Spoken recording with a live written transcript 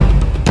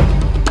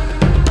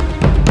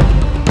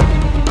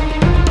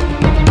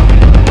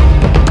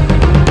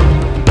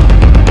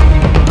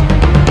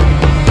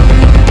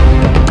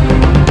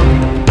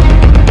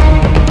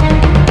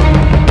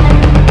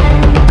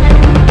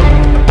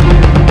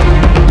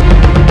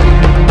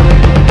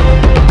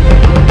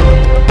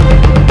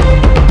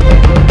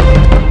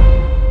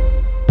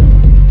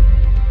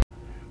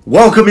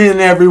Welcome in,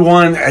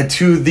 everyone,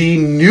 to the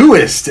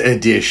newest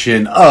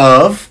edition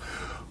of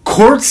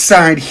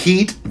Courtside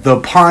Heat, the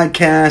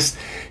podcast.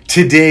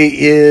 Today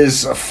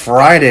is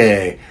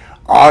Friday,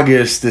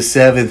 August the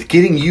 7th,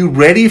 getting you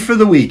ready for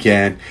the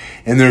weekend,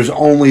 and there's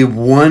only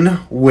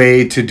one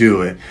way to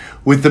do it,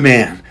 with the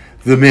man,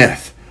 the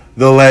myth,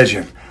 the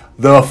legend,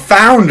 the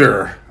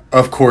founder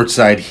of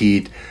Courtside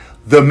Heat,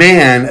 the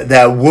man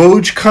that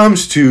Woj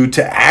comes to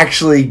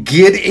actually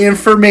get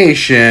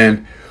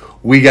information.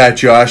 We got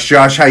Josh.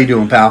 Josh, how you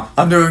doing, pal?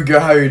 I'm doing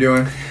good. How are you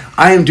doing?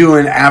 I am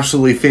doing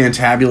absolutely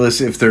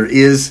fantabulous, if there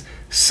is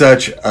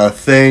such a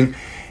thing.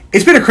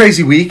 It's been a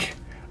crazy week.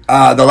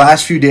 The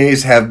last few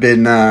days have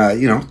been,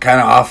 kind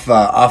of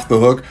off the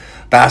hook,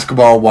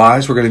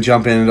 basketball-wise. We're going to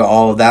jump into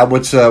all of that.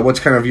 What's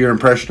kind of your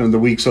impression of the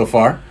week so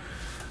far?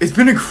 It's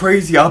been a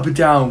crazy up and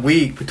down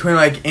week between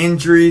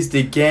injuries,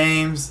 the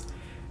games,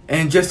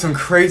 and just some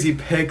crazy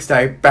picks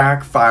that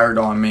backfired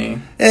on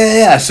me.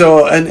 Yeah.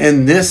 So,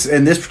 in this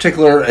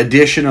particular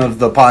edition of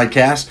the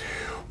podcast,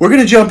 we're going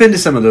to jump into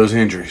some of those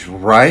injuries,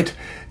 right?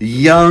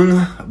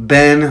 Young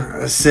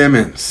Ben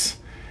Simmons.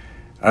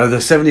 Are the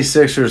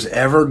 76ers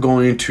ever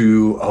going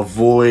to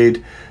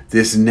avoid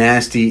this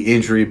nasty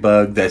injury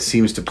bug that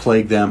seems to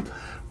plague them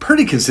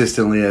pretty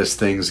consistently as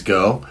things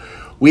go?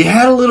 We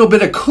had a little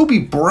bit of Kobe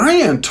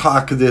Bryant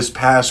talk this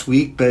past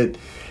week, but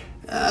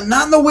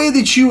not in the way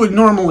that you would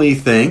normally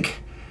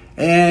think.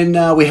 And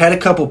we had a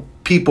couple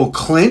people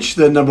clinch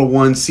the number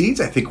one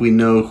seeds. I think we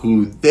know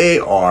who they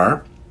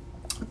are.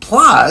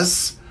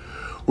 Plus,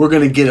 we're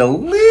going to get a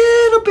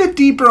little bit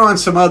deeper on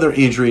some other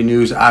injury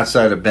news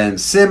outside of Ben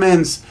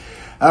Simmons.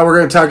 We're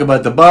going to talk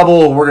about the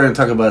bubble. We're going to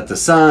talk about the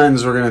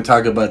Suns. We're going to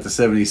talk about the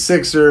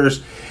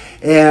 76ers.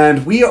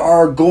 And we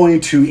are going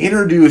to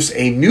introduce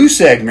a new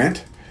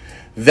segment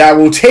that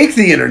will take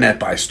the internet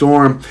by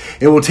storm.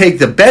 It will take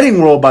the betting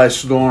world by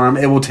storm.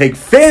 It will take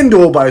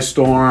FanDuel by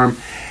storm.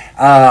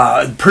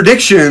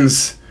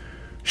 Predictions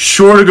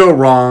sure to go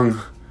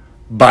wrong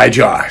by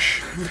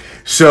Josh.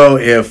 So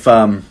if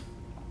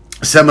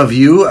some of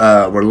you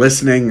were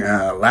listening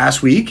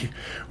last week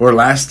or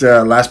last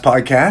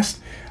podcast,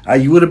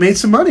 you would have made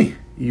some money.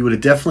 You would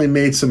have definitely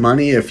made some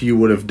money if you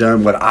would have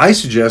done what I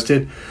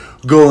suggested,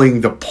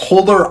 going the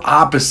polar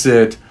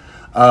opposite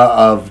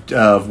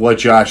of what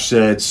Josh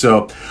said.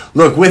 So,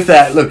 with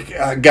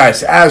that,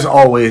 guys, as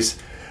always,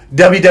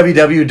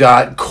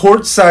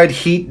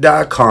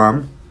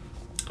 www.courtsideheat.com.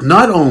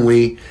 Not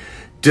only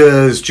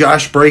does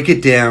Josh break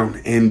it down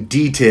in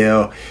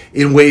detail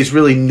in ways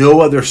really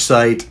no other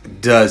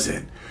site does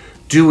it,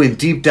 doing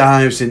deep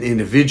dives in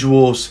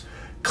individuals,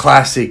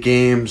 classic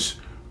games,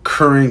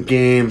 current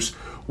games.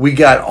 We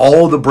got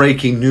all the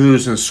breaking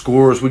news and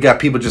scores. We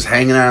got people just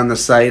hanging out on the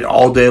site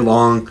all day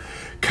long,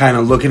 kind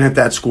of looking at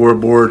that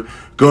scoreboard,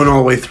 going all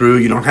the way through.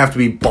 You don't have to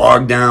be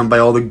bogged down by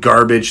all the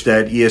garbage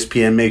that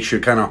ESPN makes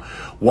you kind of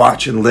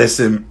watch and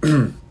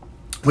listen.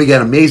 We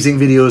got amazing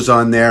videos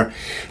on there.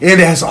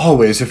 And as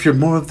always, if you're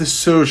more of the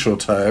social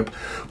type,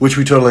 which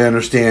we totally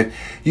understand,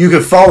 you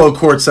can follow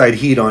Courtside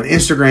Heat on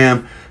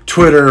Instagram,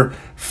 Twitter,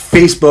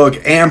 Facebook,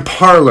 and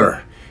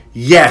Parler.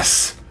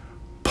 Yes,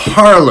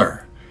 Parler.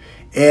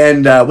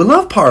 And we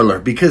love Parler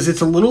because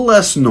it's a little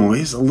less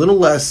noise, a little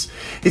less...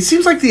 It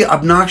seems like the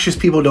obnoxious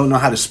people don't know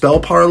how to spell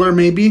Parler,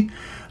 maybe.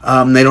 They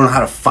don't know how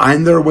to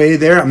find their way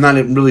there. I'm not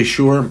really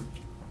sure.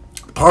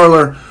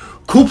 Parler,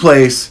 cool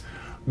place.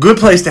 Good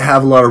place to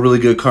have a lot of really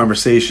good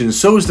conversations.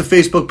 So is the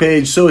Facebook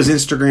page. So is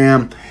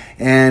Instagram.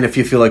 And if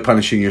you feel like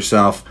punishing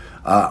yourself,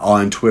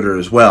 on Twitter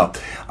as well.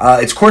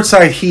 It's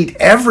Courtside Heat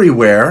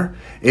everywhere,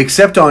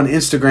 except on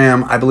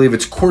Instagram. I believe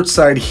it's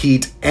Courtside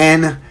Heat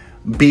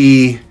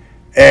NBA.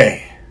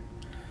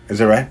 Is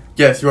that right?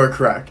 Yes, you are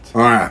correct.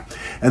 All right.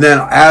 And then,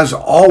 as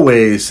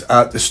always,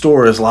 the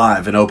store is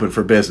live and open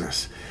for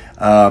business.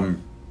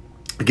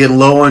 Getting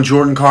low on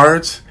Jordan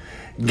cards,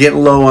 getting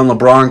low on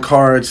LeBron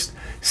cards.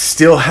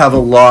 Still have a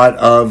lot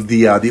of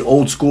the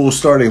old school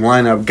starting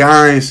lineup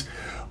guys,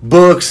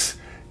 books,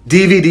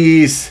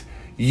 DVDs,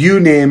 you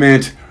name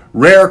it,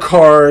 rare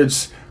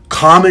cards,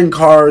 common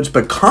cards.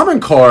 But common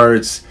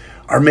cards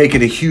are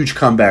making a huge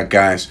comeback,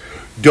 guys.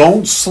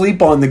 Don't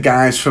sleep on the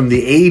guys from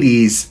the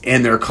 80s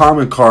and their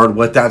common card,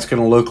 what that's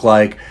going to look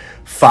like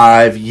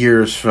 5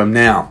 years from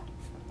now.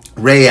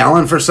 Ray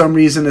Allen, for some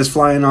reason, is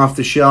flying off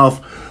the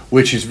shelf,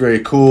 which is very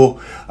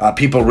cool.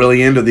 People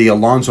really into the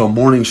Alonzo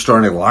Mourning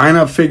starting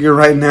lineup figure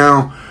right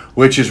now,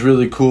 which is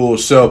really cool.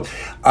 So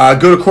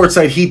go to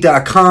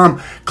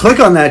courtsideheat.com,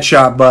 click on that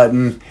shop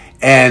button,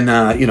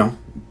 and,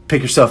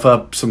 pick yourself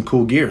up some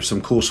cool gear,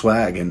 some cool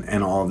swag,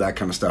 and all of that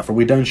kind of stuff. Are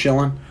we done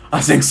shilling? I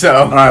think so.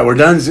 All right, we're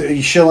done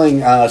shilling,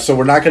 so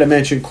we're not going to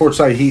mention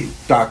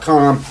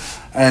courtsideheat.com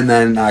and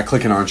then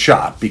clicking on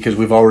shop, because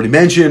we've already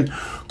mentioned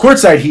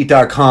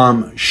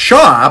courtsideheat.com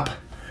shop,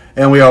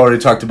 and we already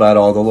talked about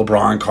all the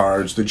LeBron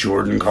cards, the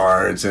Jordan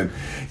cards, and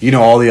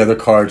all the other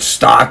cards,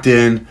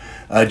 Stockton,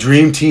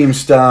 Dream Team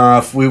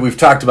stuff. We've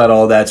talked about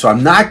all that, so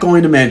I'm not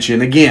going to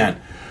mention, again,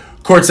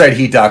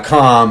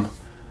 courtsideheat.com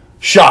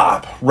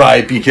shop,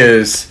 right,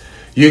 because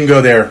you can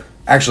go there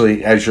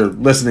actually, as you're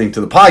listening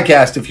to the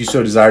podcast, if you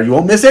so desire, you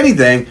won't miss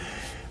anything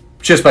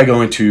just by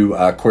going to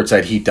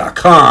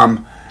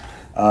courtsideheat.com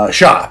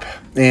shop.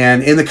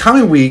 And in the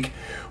coming week,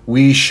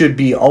 we should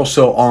be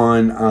also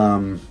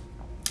on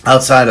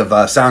outside of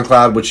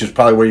SoundCloud, which is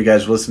probably where you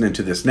guys are listening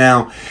to this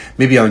now,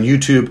 maybe on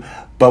YouTube,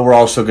 but we're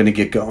also going to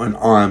get going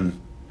on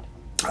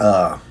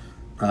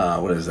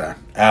what is that?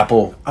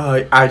 Apple,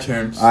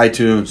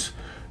 iTunes,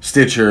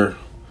 Stitcher,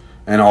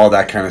 and all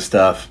that kind of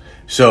stuff.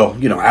 So,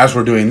 as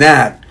we're doing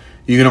that,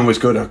 you can always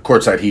go to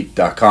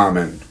courtsideheat.com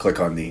and click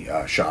on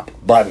the shop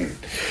button.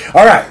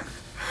 All right.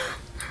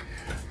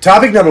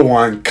 Topic number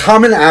 1,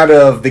 coming out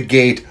of the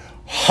gate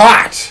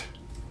hot.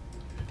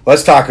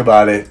 Let's talk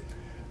about it.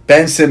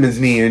 Ben Simmons'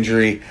 knee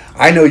injury.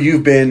 I know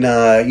you've been,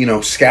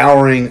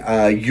 scouring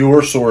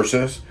your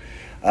sources,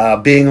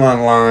 being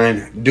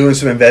online, doing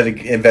some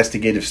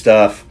investigative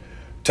stuff.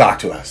 Talk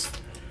to us.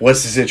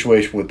 What's the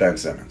situation with Ben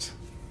Simmons?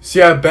 So,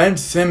 yeah, Ben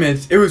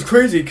Simmons, it was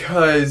crazy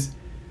because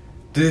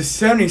the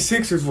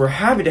 76ers were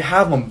happy to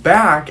have him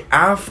back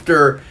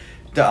after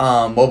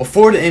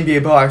before the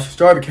NBA ball actually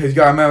started, because you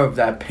gotta remember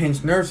that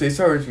pinched nerve, so they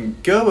started doing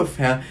good with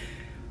him.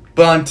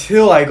 But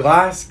until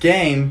last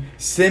game,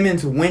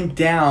 Simmons went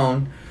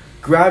down,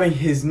 grabbing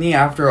his knee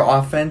after an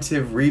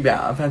offensive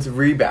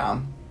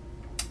rebound.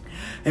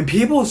 And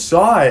people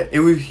saw it.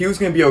 He was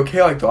gonna be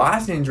okay like the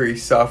last injury he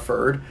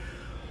suffered.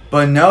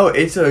 But no,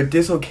 it's a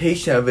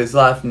dislocation of his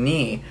left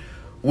knee,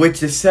 which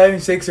the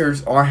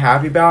 76ers aren't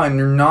happy about, and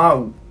they're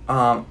not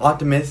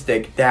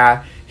optimistic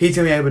that he's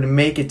going to be able to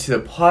make it to the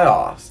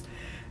playoffs.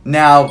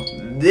 Now,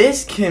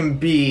 this can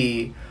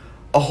be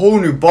a whole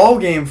new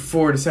ballgame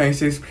for the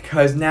 76ers,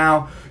 because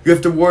now you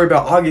have to worry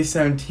about August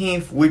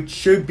 17th, which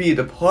should be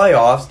the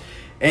playoffs,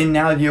 and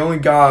now you only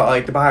got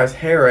Tobias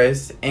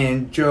Harris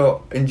and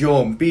Joel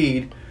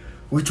Embiid,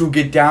 which we'll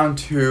get down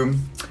to in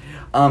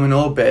a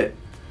little bit.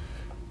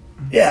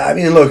 Yeah, I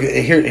mean, look,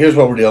 here's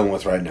what we're dealing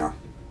with right now.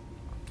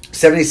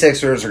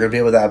 76ers are going to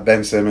be without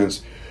Ben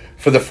Simmons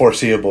for the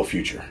foreseeable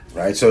future,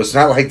 right? So it's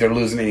not like they're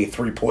losing any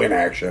three-point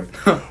action,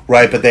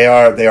 right? But they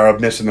are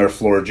missing their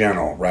floor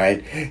general,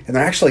 right? And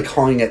they're actually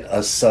calling it a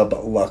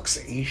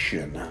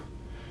subluxation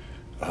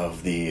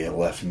of the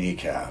left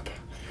kneecap.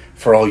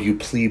 For all you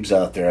plebes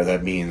out there,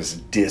 that means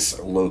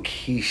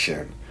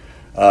dislocation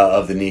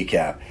of the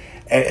kneecap.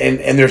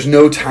 And there's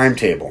no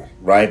timetable,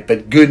 right?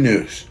 But good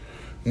news,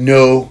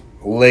 no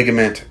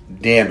ligament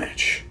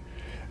damage.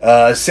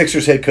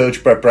 Sixers head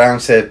coach Brett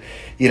Brown said,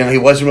 he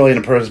wasn't really in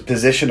a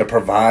position to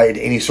provide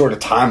any sort of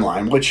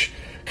timeline, which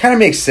kind of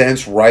makes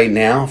sense right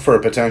now for a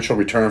potential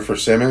return for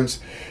Simmons.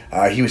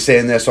 He was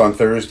saying this on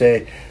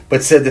Thursday,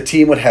 but said the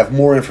team would have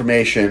more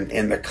information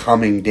in the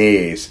coming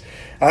days.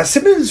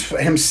 Simmons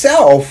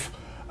himself,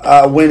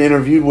 when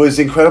interviewed, was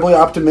incredibly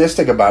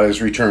optimistic about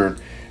his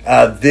return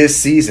this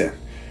season.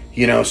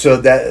 So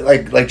that,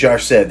 like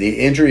Josh said, the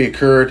injury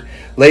occurred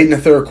late in the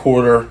third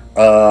quarter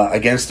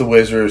against the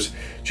Wizards.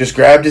 Just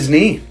grabbed his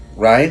knee,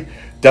 right?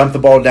 Dumped the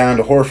ball down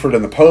to Horford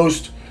in the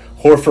post.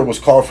 Horford was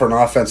called for an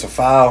offensive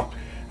foul.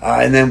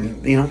 And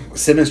then,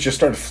 Simmons just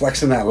started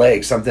flexing that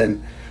leg.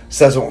 Something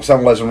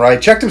wasn't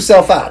right. Checked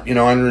himself out,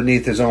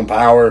 underneath his own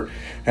power.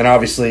 And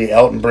obviously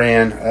Elton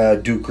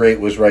Brand, Duke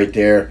Great, was right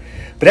there.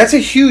 But that's a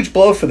huge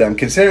blow for them,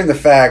 considering the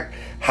fact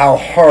how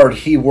hard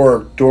he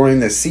worked during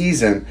the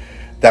season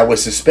that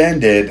was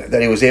suspended,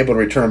 that he was able to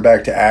return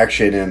back to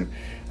action. And,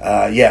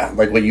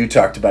 like what you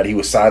talked about, he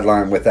was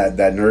sidelined with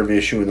that nerve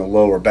issue in the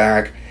lower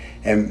back.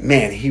 And,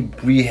 man, he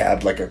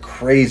rehabbed like a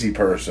crazy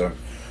person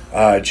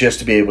just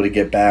to be able to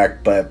get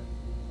back. But,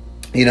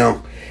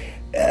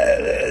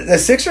 the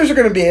Sixers are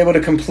going to be able to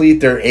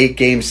complete their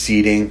 8-game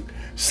seeding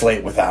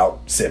slate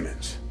without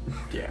Simmons.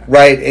 Yeah.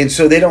 Right? And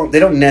so they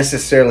don't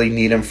necessarily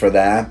need him for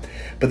that.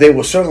 But they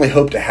will certainly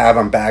hope to have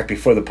him back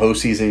before the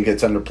postseason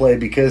gets under play,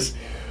 because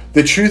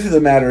the truth of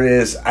the matter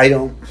is,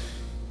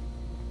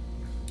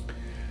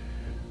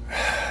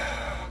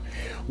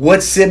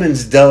 what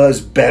Simmons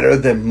does better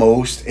than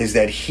most is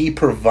that he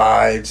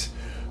provides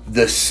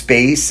the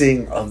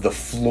spacing of the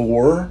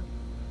floor,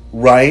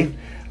 right,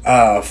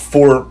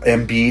 for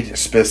Embiid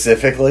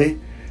specifically,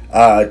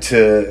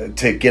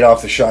 to get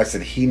off the shots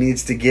that he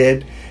needs to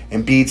get.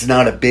 Embiid's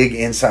not a big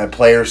inside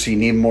player, so you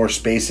need more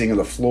spacing of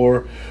the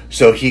floor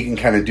so he can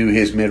kind of do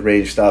his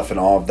mid-range stuff and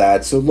all of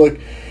that. So look,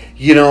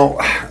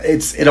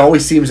 it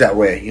always seems that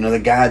way. The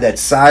guy that's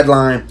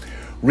sideline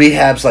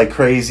rehabs like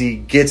crazy,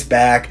 gets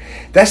back.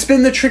 That's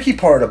been the tricky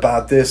part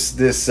about this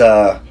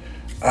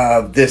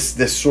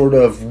sort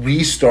of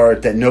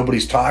restart that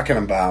nobody's talking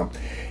about.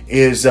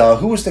 Is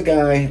who was the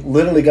guy?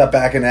 Literally got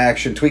back in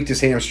action, tweaked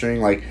his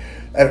hamstring.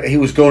 He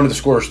was going to the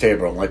scorer's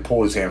table and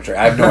pulled his hamstring.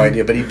 I have no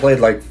idea, but he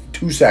played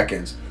 2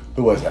 seconds.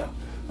 Who was that?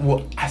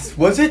 Well,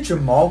 was it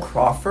Jamal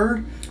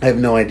Crawford? I have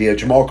no idea.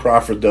 Jamal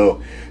Crawford,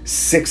 though,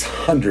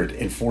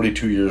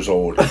 642 years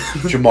old.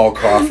 Jamal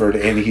Crawford,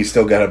 and he's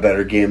still got a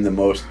better game than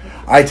most.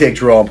 I take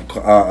Jamal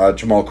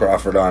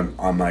Crawford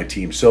on my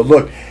team. So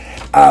look,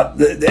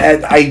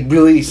 I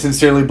really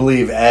sincerely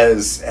believe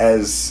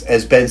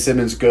as Ben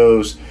Simmons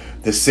goes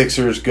the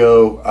Sixers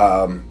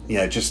go.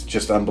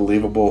 Just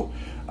unbelievable.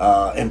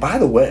 And by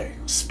the way,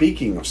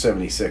 speaking of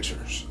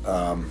 76ers,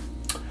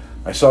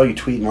 I saw you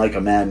tweeting like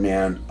a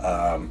madman.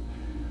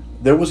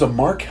 There was a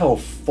Markelle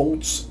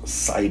Fultz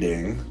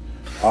sighting,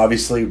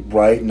 obviously,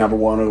 right? Number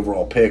 1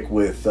 overall pick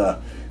with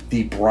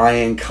the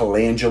Brian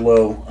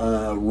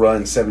Colangelo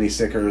run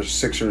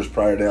 76ers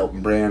prior to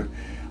Elton Brand,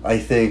 I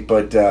think.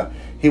 But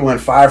he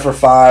went 5 for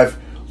 5,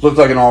 looked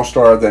like an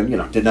all-star, then,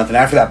 did nothing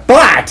after that.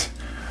 But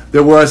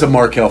there was a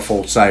Markelle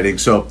Fultz sighting.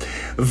 So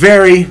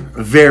very,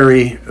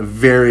 very,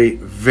 very,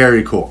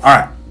 very cool. All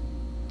right.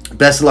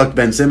 Best of luck to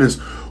Ben Simmons.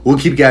 We'll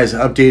keep you guys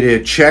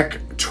updated. Check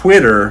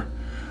Twitter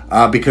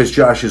because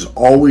Josh is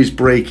always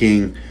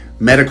breaking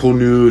medical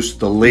news,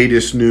 the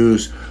latest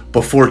news,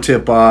 before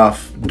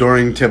tip-off,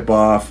 during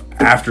tip-off,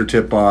 after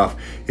tip-off.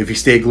 If you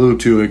stay glued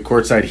to it,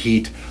 Courtside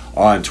Heat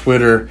on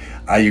Twitter,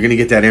 you're going to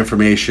get that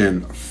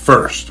information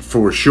first,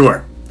 for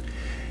sure.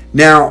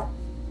 Now,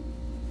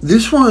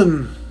 this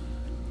one's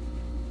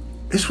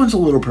a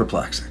little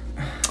perplexing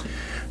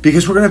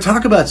because we're going to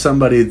talk about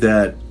somebody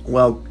that,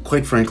 well,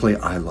 quite frankly,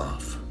 I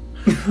love.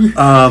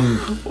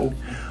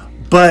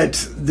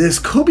 But this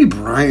Kobe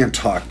Bryant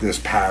talk this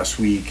past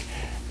week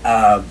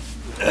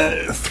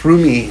threw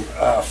me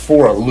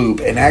for a loop.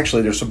 And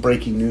actually, there's some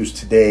breaking news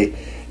today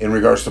in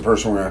regards to the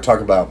person we're going to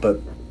talk about. But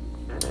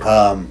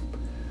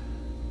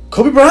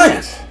Kobe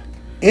Bryant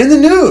in the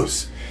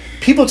news.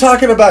 People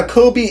talking about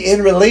Kobe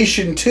in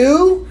relation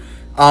to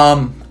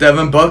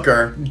Devin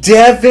Booker.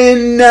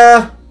 Devin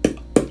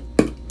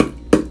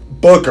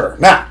Booker.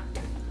 Now,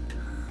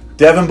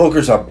 Devin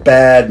Booker's a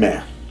bad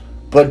man.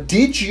 But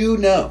did you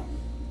know,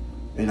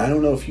 and I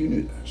don't know if you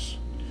knew this,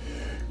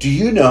 do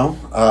you know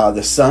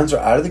the Suns are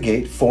out of the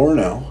gate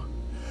 4-0?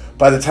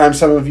 By the time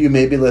some of you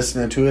may be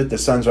listening to it, the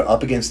Suns are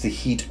up against the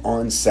Heat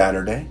on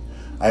Saturday.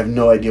 I have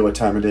no idea what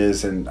time it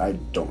is, and I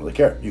don't really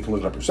care. You can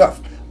look it up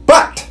yourself.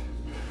 But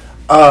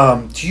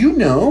do you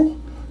know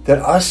that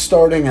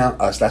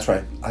that's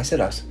right, I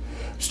said us,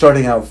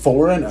 starting out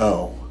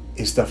 4-0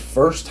 is the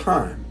first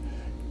time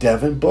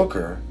Devin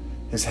Booker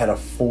has had a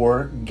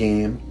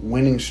 4-game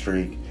winning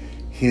streak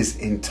his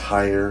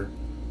entire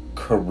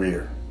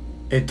career.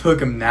 It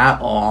took him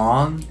that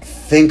long?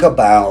 Think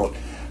about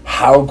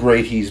how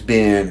great he's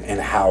been and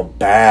how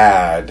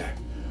bad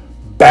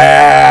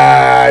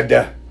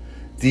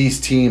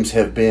these teams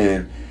have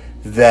been.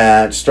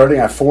 That starting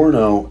at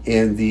 4-0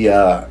 in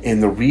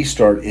the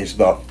restart is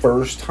the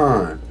first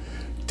time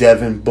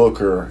Devin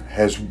Booker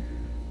has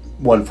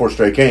won 4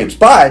 straight games.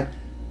 But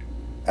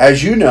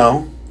as you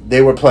know,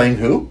 they were playing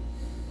who?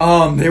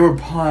 They were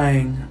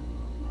playing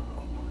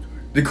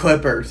the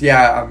Clippers.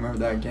 Yeah, I remember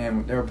that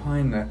game. They were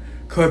playing the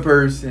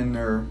Clippers in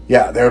their...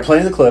 Yeah, they were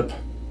playing the Clip.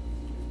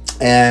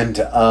 And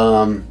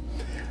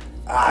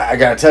I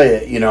got to tell you,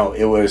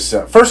 it was...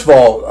 first of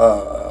all,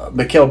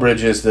 Mikal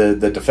Bridges, the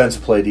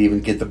defensive play to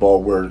even get the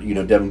ball where,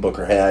 Devin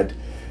Booker had,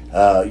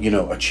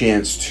 a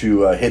chance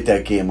to hit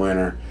that game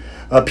winner.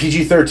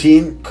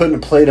 PG-13 couldn't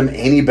have played him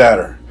any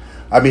better.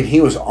 I mean, he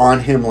was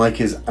on him like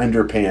his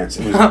underpants.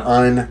 It was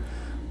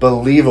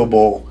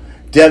unbelievable.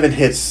 Devin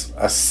hits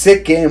a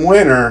sick game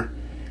winner.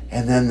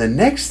 And then the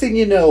next thing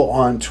you know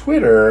on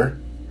Twitter...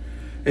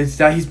 It's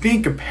that he's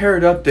being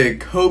compared up to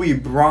Kobe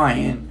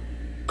Bryant.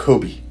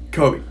 Kobe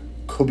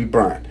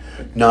Bryant.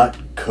 Not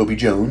Kobe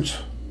Jones.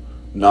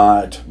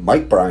 Not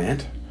Mike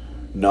Bryant.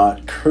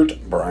 Not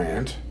Kurt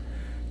Bryant.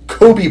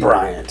 Kobe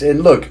Bryant.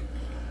 And look,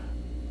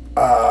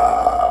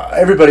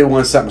 everybody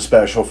wants something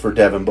special for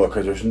Devin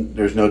Booker.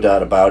 There's no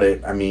doubt about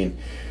it. I mean,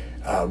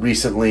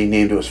 recently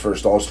named to his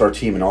first All-Star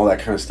team and all that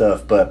kind of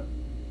stuff. But,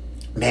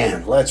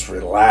 man, let's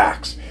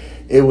relax.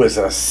 It was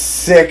a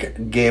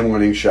sick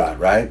game-winning shot,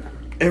 right?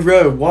 It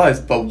really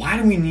was, but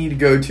why do we need to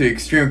go to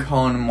extreme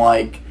calling him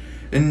like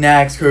the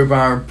next Kobe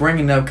Bryant, or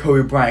bringing up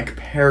Kobe Bryant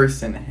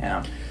comparison to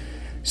him?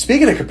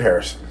 Speaking of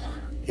comparisons,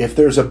 if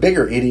there's a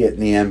bigger idiot in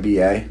the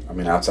NBA, I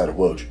mean outside of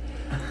Woj,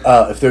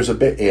 if there's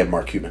and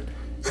Mark Cuban,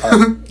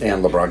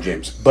 and LeBron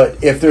James,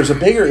 but if there's a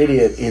bigger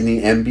idiot in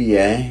the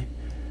NBA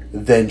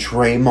than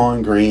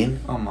Draymond Green,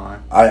 oh my,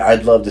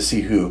 I'd love to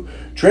see who.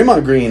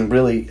 Draymond Green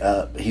really,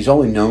 he's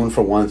only known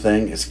for one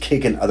thing, is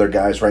kicking other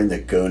guys right in the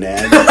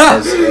gonads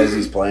as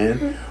he's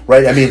playing.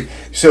 Right? I mean,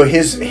 so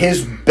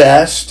his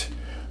best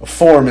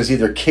form is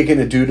either kicking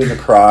a dude in the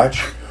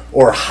crotch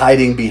or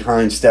hiding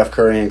behind Steph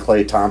Curry and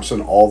Klay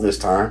Thompson all this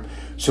time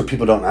so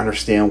people don't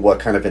understand what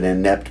kind of an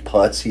inept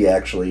putz he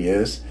actually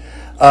is.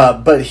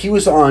 But he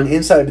was on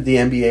Inside of the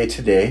NBA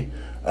today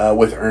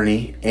with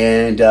Ernie,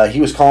 and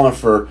he was calling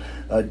for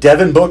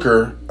Devin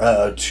Booker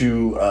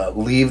to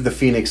leave the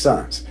Phoenix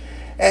Suns.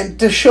 And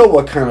to show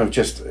what kind of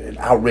just an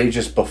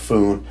outrageous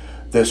buffoon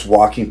this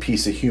walking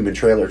piece of human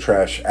trailer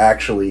trash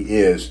actually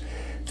is,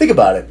 think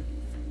about it.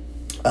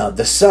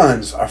 The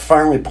Suns are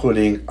finally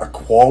putting a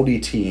quality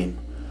team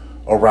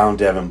around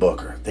Devin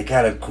Booker. They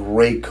got a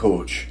great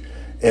coach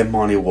in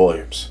Monty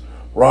Williams.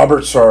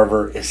 Robert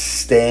Sarver is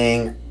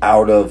staying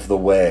out of the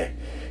way.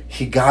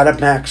 He got a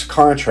max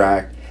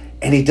contract,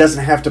 and he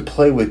doesn't have to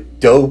play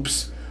with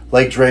dopes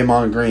like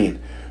Draymond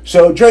Green.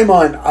 So,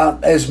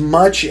 Draymond, as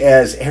much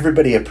as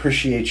everybody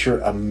appreciates your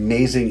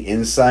amazing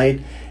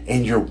insight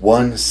and your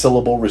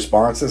one-syllable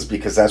responses,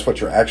 because that's what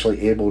you're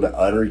actually able to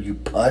utter, you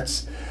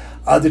putz,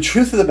 the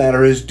truth of the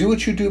matter is do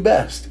what you do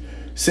best.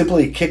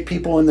 Simply kick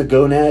people in the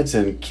gonads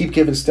and keep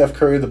giving Steph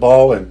Curry the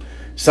ball, and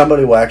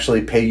somebody will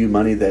actually pay you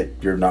money that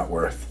you're not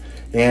worth.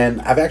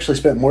 And I've actually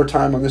spent more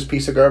time on this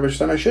piece of garbage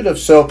than I should have.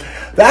 So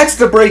that's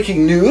the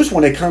breaking news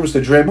when it comes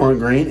to Draymond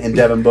Green and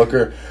Devin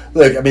Booker.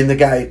 Look, I mean, the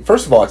guy,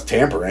 first of all, it's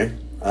tampering.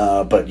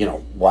 But,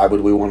 why would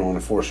we want to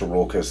enforce a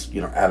rule? Because,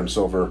 Adam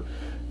Silver,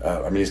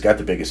 he's got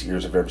the biggest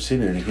ears I've ever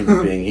seen in a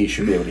human being. He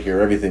should be able to hear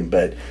everything,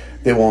 but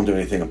they won't do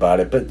anything about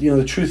it. But,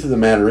 the truth of the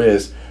matter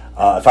is,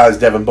 if I was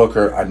Devin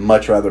Booker, I'd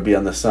much rather be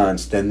on the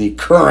Suns than the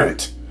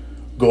current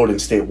Golden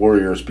State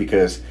Warriors,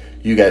 because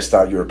you guys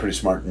thought you were pretty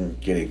smart in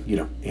getting,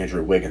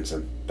 Andrew Wiggins,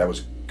 and that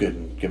was good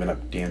in giving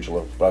up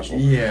D'Angelo Russell.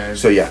 Yeah.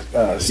 So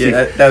Steve,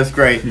 that was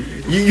great.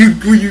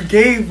 You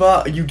gave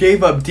up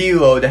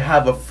D'Lo to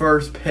have a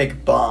first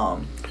pick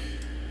bomb.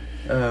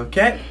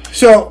 Okay.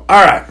 So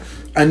all right,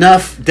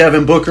 enough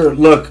Devin Booker.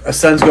 Look, a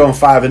Suns going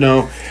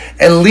 5-0.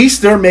 At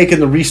least they're making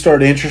the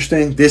restart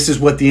interesting. This is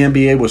what the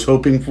NBA was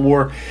hoping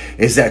for: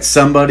 is that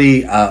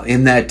somebody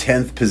in that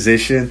 10th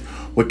position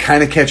would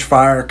kind of catch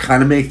fire,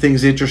 kind of make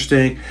things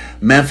interesting.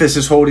 Memphis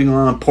is holding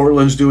on.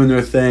 Portland's doing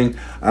their thing.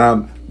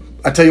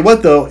 I tell you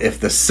what, though, if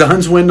the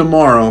Suns win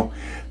tomorrow,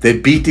 they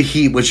beat the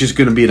Heat, which is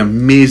going to be an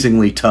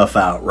amazingly tough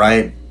out,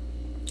 right?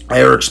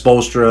 Eric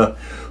Spoelstra,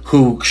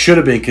 who should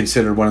have been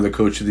considered one of the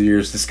coach of the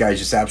years, this guy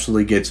just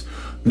absolutely gets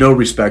no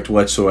respect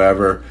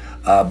whatsoever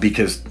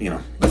because,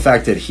 the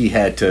fact that he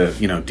had to,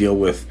 deal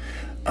with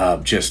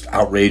just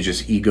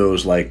outrageous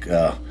egos like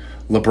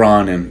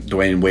LeBron and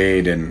Dwayne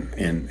Wade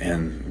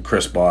and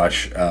Chris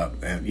Bosh.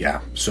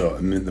 So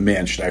the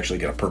man should actually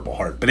get a Purple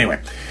Heart. But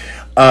anyway,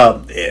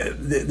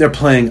 they're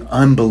playing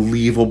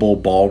unbelievable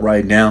ball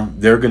right now.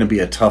 They're going to be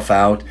a tough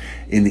out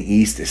in the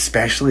East,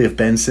 especially if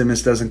Ben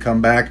Simmons doesn't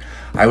come back.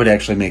 I would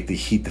actually make the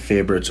Heat the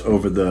favorites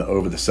over the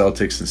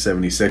Celtics and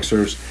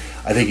 76ers.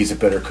 I think he's a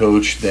better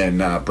coach than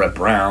Brett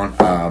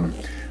Brown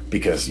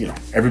because,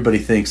 everybody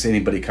thinks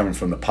anybody coming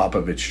from the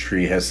Popovich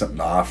tree has something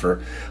to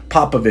offer.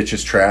 Popovich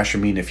is trash. I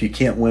mean, if you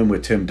can't win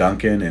with Tim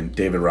Duncan and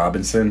David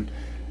Robinson,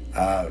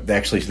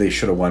 they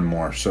should have won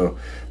more. So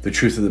the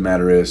truth of the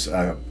matter is,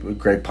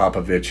 Greg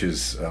Popovich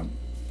is,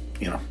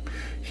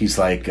 he's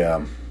like,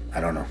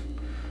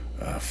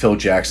 Phil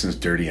Jackson's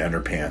dirty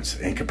underpants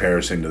in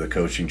comparison to the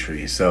coaching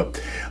tree. So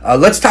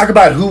let's talk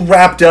about who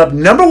wrapped up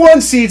number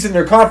one seeds in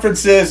their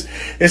conferences.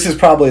 This is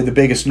probably the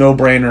biggest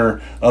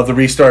no-brainer of the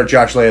restart.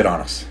 Josh, lay it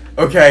on us.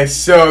 Okay,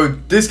 so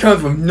this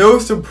comes with no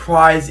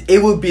surprise.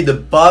 It would be the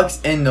Bucks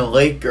and the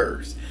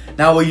Lakers.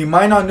 Now, what you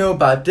might not know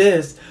about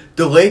this,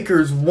 the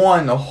Lakers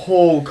won the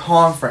whole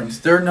conference.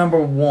 They're number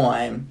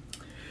one.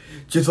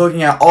 Just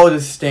looking at all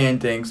the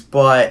standings.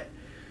 But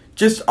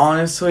just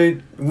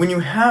honestly, when you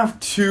have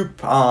two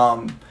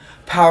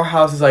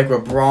powerhouses like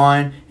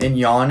LeBron and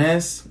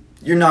Giannis,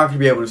 you're not going to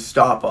be able to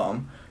stop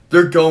them.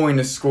 They're going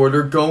to score.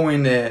 They're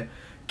going to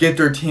get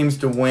their teams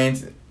to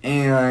win.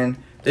 And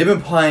they've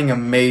been playing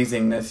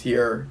amazing this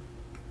year.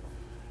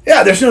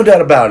 Yeah, there's no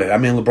doubt about it. I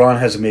mean, LeBron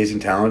has amazing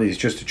talent. He's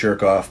just a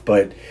jerk off.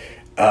 But,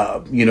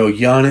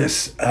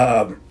 Giannis,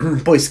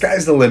 boy,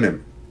 sky's the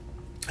limit.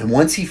 And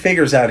once he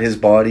figures out his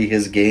body,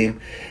 his game,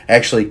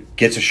 actually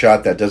gets a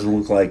shot that doesn't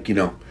look like,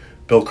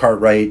 Bill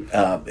Cartwright,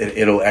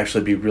 it'll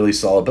actually be really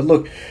solid. But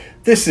look,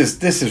 this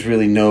is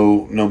really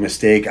no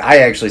mistake. I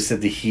actually said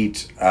the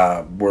Heat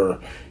were,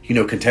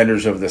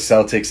 contenders over the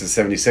Celtics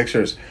and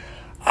 76ers.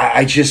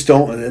 I just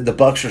don't. The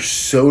Bucks are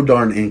so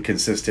darn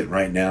inconsistent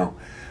right now.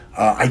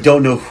 I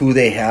don't know who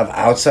they have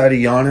outside of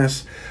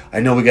Giannis. I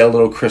know we got a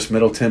little Chris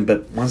Middleton,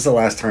 but when's the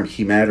last time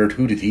he mattered?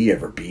 Who did he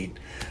ever beat?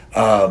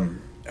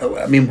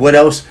 What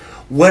else?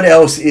 What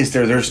else is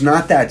there? There's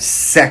not that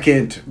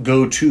second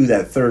go-to,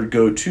 that third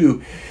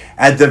go-to.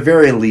 At the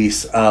very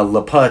least,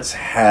 LePutz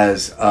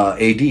has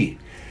AD,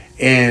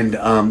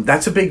 and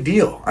that's a big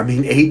deal. I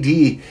mean,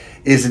 AD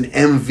is an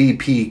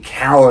MVP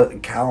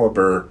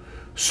caliber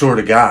sort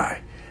of guy.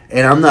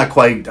 And I'm not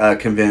quite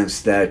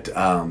convinced that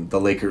the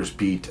Lakers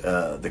beat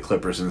the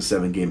Clippers in the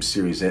 7-game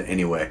series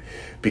anyway,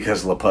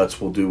 because LePutz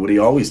will do what he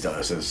always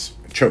does, is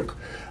choke.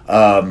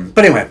 But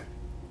anyway,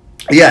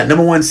 yeah,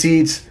 number one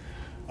seeds,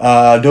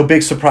 no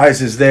big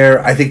surprises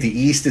there. I think the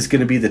East is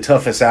going to be the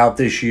toughest out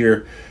this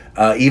year,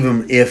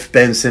 even if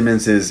Ben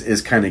Simmons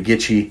is kind of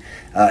gitchy.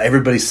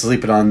 Everybody's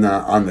sleeping on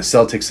the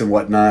Celtics and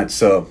whatnot.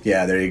 So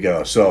yeah, there you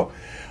go. So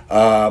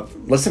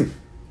listen.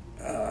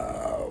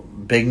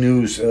 Big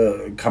news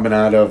coming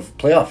out of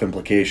playoff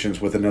implications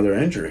with another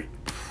injury.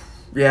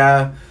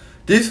 Yeah,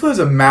 this was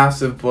a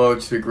massive blow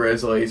to the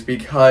Grizzlies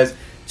because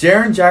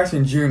Jaren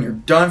Jackson Jr.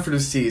 done for the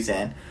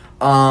season,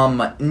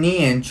 knee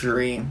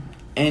injury,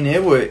 and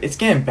it's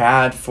getting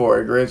bad for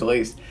the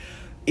Grizzlies.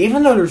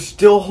 Even though they're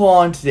still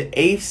holding on to the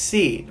 8th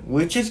seed,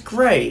 which is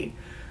great,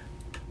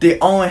 they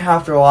only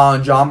have to rely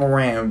on John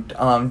Moran,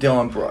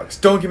 Dillon Brooks.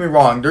 Don't get me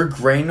wrong, they're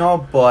great and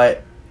all,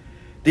 but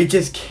they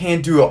just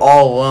can't do it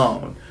all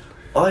alone.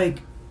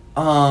 Like,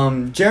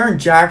 Jaren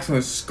Jackson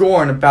was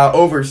scoring about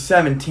over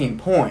 17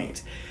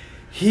 points.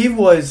 He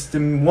was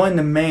one of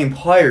the main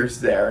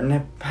players there,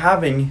 and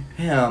having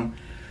him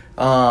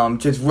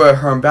just really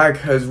hurt him back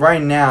because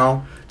right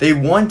now they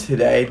won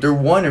today. They're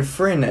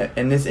 1-3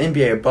 in this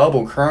NBA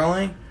bubble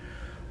currently,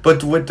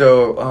 but with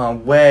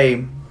the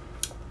way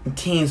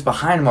teams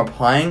behind them are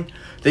playing,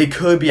 they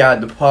could be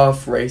out of the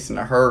playoff race in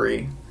a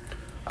hurry,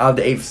 out of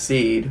the 8th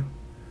seed.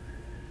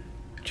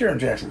 Jaren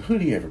Jackson, who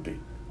do you ever beat?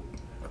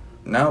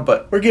 No,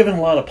 but we're giving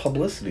a lot of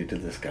publicity to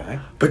this guy.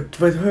 But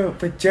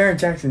Jaren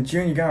Jackson Jr.,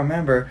 you gotta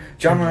remember,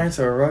 John Morant's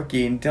a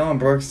rookie, and Dylan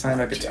Brooks signed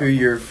like a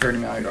 2-year, $30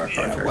 million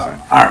contract.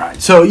 Well, all right.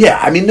 So yeah,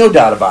 I mean, no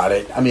doubt about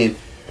it. I mean,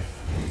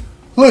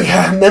 look,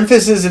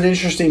 Memphis is an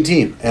interesting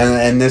team,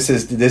 and this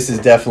is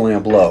definitely a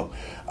blow.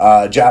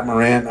 John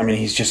Morant, I mean,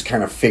 he's just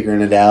kind of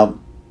figuring it out,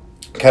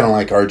 kind of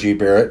like RJ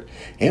Barrett.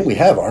 And we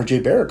have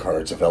RJ Barrett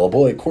cards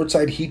available at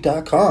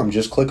CourtsideHeat.com.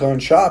 Just click on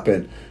shop,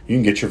 and you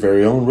can get your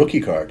very own rookie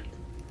card.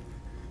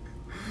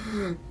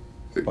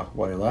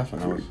 Why are you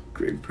laughing?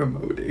 Great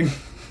promoting.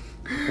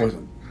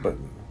 But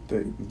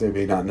they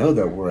may not know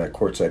that we're at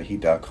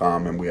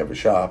CourtsideHeat.com and we have a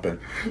shop and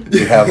we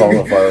have all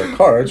of our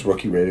cards,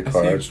 rookie-rated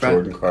cards,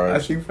 Jordan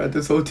cards. I think Fred,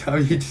 this whole time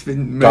you've just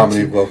been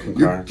Dominique Wilkins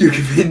cards.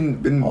 You've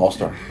been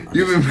All-Star.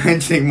 You've been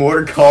mentioning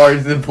more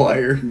cards than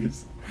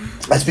players.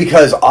 That's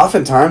because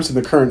oftentimes in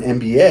the current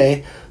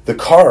NBA, the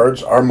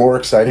cards are more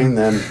exciting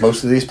than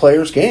most of these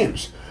players'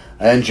 games.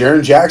 And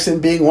Jaren Jackson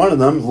being one of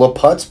them,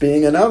 LaPutz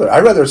being another.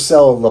 I'd rather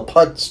sell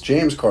LaPutz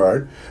James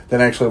card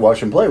than actually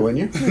watch him play, wouldn't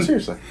you?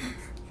 Seriously.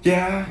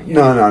 Yeah.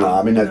 No.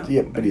 I mean,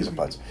 but he's a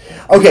putz.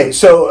 Okay,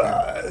 so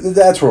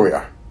that's where we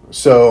are.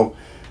 So,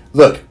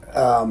 look,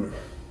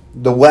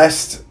 the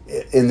West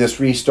in this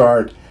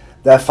restart,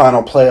 that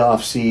final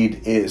playoff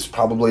seed is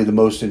probably the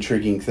most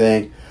intriguing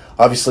thing.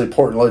 Obviously,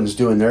 Portland's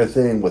doing their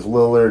thing with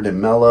Lillard and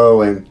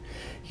Melo, and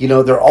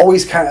they're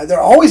always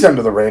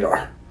under the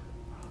radar.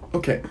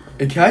 Okay,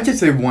 can I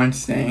just say one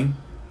thing?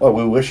 Well,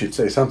 we wish you'd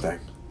say something.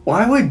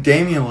 Why would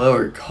Damian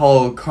Lillard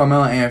call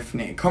Carmelo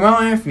Anthony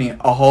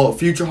a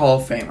future Hall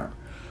of Famer?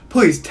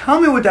 Please tell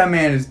me what that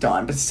man has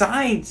done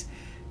besides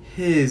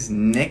his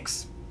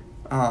Knicks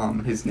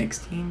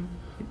team.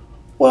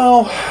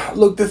 Well,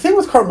 look, the thing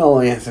with Carmelo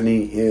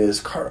Anthony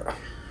is Carmelo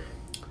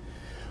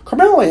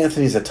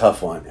Anthony's a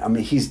tough one. I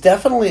mean, he's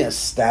definitely a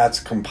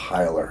stats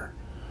compiler,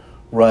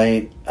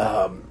 right?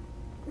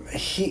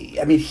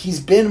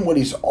 He's been what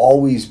he's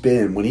always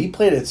been. When he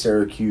played at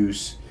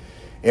Syracuse,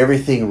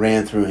 everything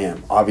ran through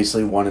him.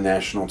 Obviously won a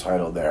national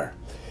title there.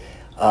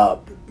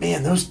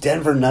 Man, those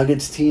Denver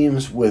Nuggets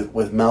teams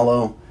with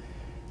Melo,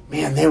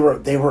 man, they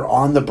were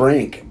on the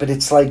brink. But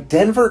it's like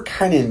Denver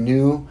kind of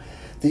knew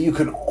that you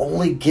could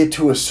only get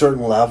to a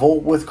certain level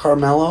with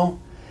Carmelo,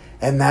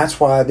 and that's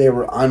why they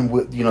were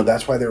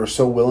that's why they were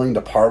so willing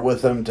to part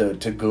with him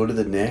to go to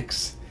the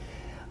Knicks.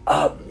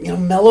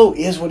 Melo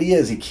is what he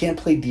is. He can't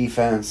play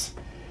defense.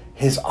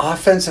 His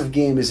offensive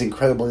game is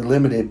incredibly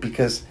limited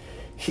because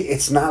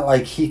it's not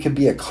like he could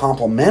be a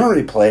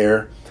complementary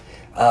player.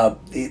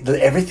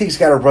 Everything's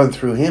got to run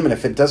through him, and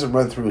if it doesn't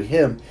run through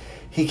him,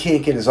 he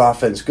can't get his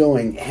offense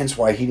going, hence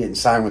why he didn't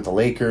sign with the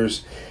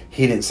Lakers.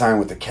 He didn't sign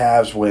with the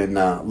Cavs when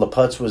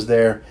LaPutz was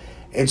there.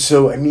 And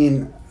so, I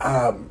mean,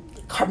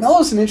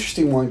 Carmelo's an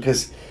interesting one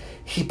because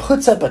he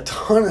puts up a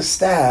ton of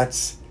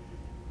stats.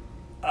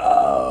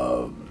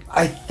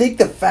 I think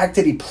the fact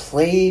that he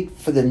played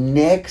for the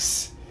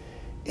Knicks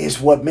is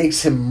what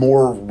makes him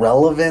more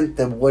relevant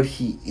than what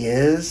he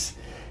is.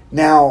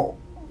 Now,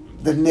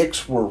 the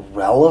Knicks were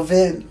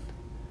relevant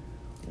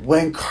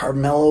when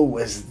Carmelo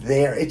was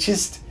there. It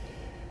just,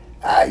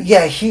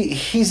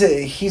 he's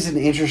an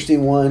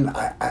interesting one.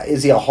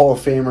 Is he a Hall of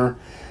Famer?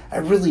 I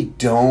really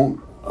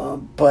don't.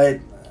 But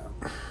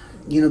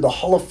the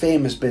Hall of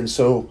Fame has been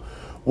so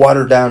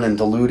watered down and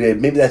diluted.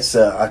 Maybe that's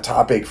a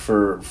topic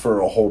for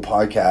a whole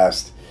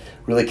podcast.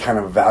 Really kind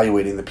of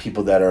evaluating the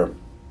people that are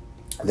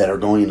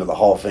going into the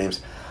Hall of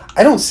Fames.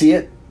 I don't see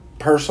it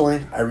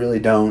personally. I really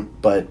don't.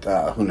 But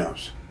who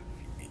knows?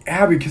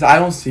 Yeah, because I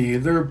don't see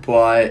either.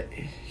 But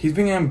he's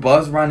been getting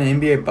buzz around the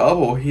NBA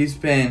bubble. He's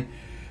been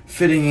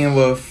fitting in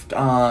with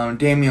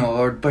Damian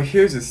Lillard. But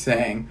here's the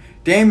thing: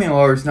 Damian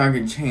Lillard's not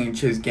going to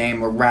change his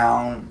game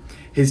around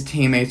his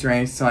teammates or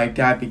anything like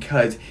that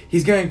because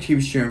he's going to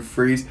keep shooting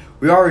threes.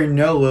 We already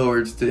know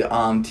Lillard's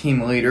the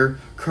team leader.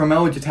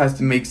 Carmelo just has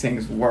to make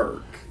things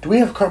work. Do we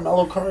have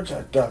Carmelo cards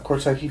at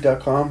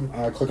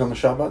CourtsideHeat.com? Click on the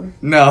shop button?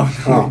 No.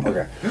 Oh,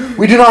 okay.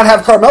 We do not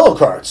have Carmelo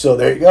cards, so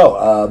there you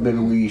go. Maybe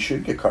we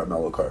should get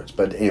Carmelo cards.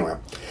 But anyway.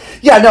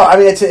 Yeah, no, I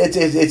mean, it's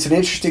an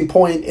interesting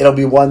point. It'll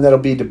be one that'll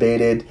be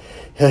debated.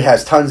 He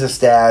has tons of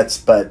stats,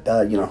 but,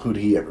 who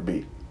did he ever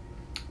beat?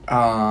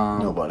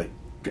 Nobody.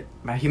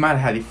 He might have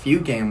had a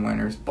few game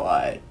winners,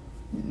 but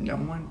no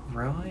one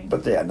really.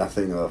 But yeah,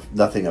 nothing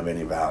of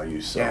any value.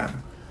 So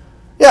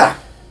yeah,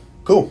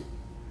 cool.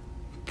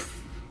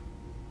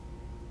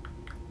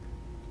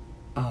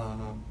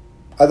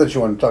 I thought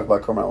you wanted to talk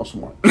about Carmelo some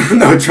more.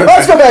 No, trust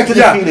Let's go back to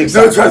the Phoenix.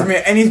 No, trust me,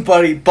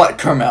 anybody but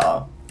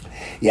Carmelo.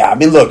 Yeah, I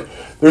mean, look,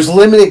 there's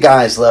limited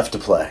guys left to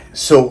play.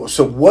 So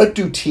what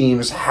do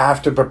teams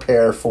have to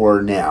prepare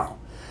for now?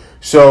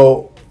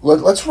 So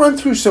let's run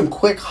through some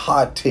quick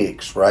hot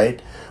takes,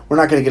 right? We're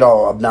not going to get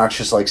all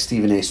obnoxious like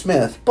Stephen A.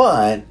 Smith,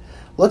 but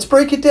let's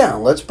break it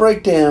down. Let's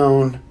first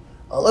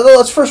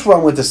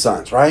run with the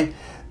Suns, right?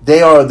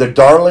 They are the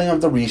darling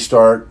of the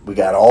restart. We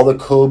got all the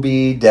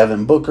Kobe,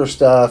 Devin Booker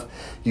stuff.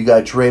 You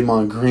got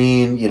Draymond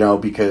Green,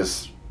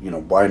 because,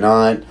 why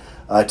not?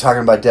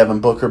 Talking about Devin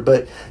Booker.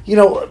 But,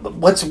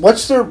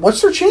 what's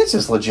their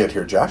chances legit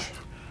here, Josh?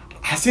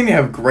 I think they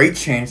have great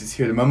chances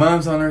here. The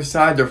momentum's on their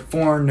side. They're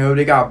 4-0.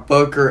 They got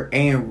Booker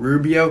and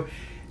Rubio.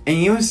 And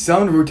even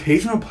some of the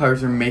rotational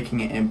players are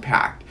making an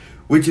impact,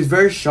 which is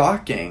very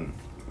shocking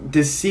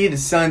to see the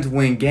Suns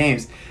win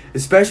games,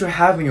 especially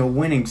having a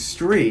winning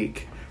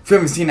streak. We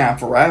haven't seen that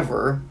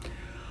forever.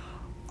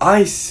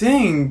 I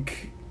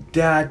think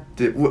that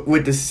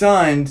with the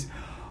Suns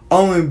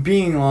only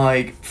being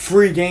like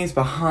 3 games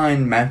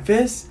behind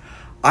Memphis,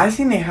 I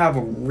think they have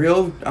a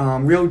real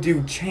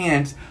due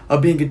chance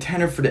of being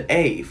contender for the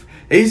 8th.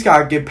 They just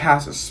gotta get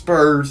past the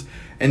Spurs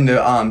and the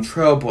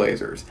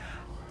Trailblazers.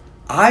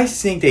 I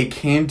think they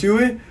can do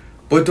it,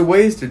 but the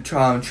ways the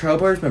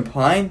Trailblazers been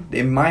playing,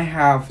 they might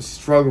have a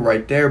struggle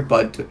right there.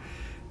 But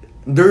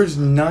there's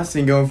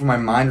nothing going through my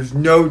mind. There's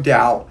no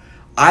doubt.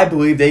 I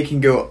believe they can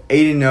go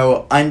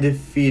 8-0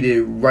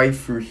 undefeated right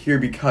through here,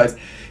 because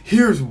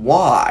here's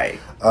why.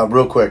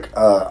 Real quick,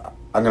 I'm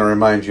going to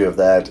remind you of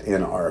that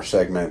in our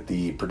segment,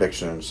 The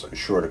Predictions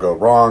Sure to Go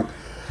Wrong.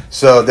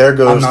 So there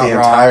goes the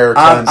entire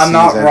season. I'm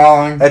not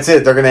wrong. That's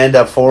it. They're going to end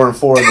up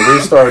 4-4 in the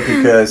restart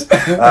because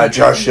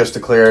Josh just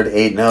declared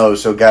 8-0.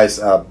 So guys,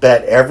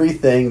 bet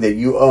everything that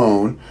you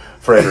own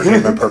for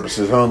entertainment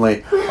purposes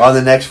only on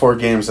the next 4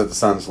 games that the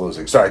Suns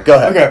losing. Sorry, go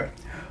ahead. Okay,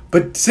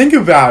 but think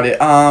about it.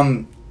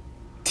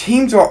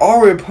 Teams are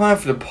already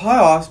planning for the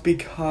playoffs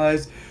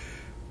because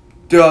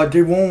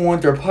they won't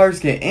want their players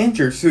to get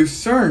injured. So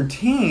certain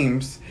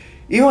teams,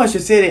 even I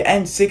should say they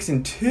end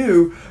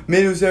 6-2,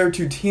 maybe those other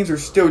 2 teams are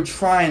still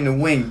trying to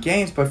win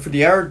games. But for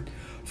the other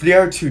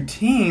 2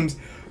 teams,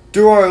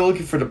 they're already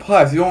looking for the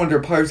playoffs. They don't want their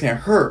players to get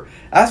hurt.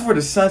 That's where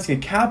the Suns can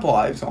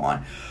capitalize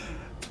on.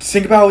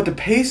 Think about it with the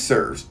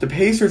Pacers. The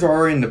Pacers are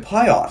already in the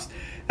playoffs.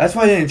 That's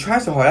why they didn't try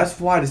so hard. That's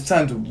why the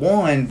Suns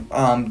won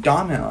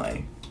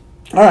dominantly.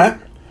 All right.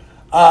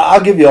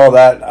 I'll give you all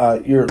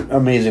that. You're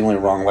amazingly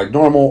wrong, like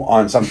normal,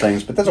 on some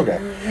things, but that's okay.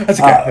 That's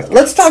okay.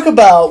 Let's talk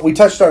about, we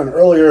touched on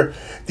earlier,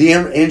 the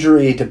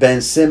injury to Ben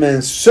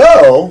Simmons.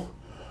 So,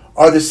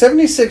 are the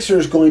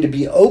 76ers going to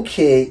be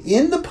okay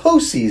in the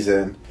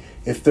postseason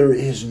if there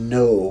is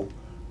no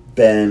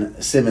Ben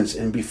Simmons?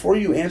 And before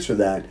you answer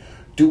that,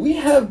 do we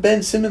have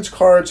Ben Simmons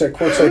cards at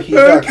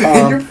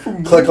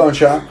courtsideheat.com? Click on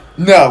shop.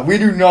 No, we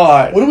do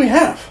not. What do we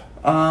have?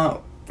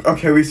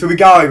 Okay, we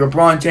got like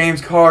LeBron James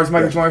cards,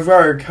 Michael Jordan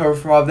very cover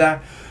for all of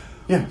that.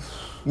 Yeah.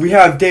 We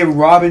have David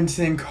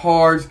Robinson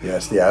cards.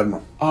 Yes, the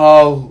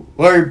Admiral.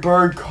 Larry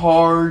Bird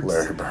cards.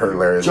 Larry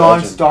Bird, John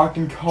legend.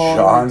 Stockton cards.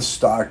 John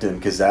Stockton,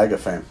 Gonzaga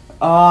fame.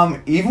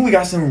 Even we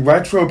got some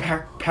retro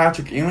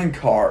Patrick Ewing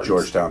cards.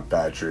 Georgetown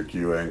Patrick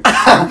Ewing.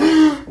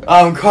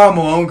 Karl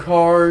Malone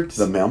cards.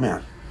 The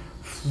mailman.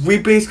 We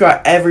basically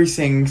got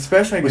everything,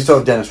 especially... We still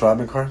have Dennis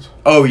Rodman cards?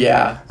 Oh,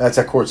 yeah. That's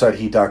at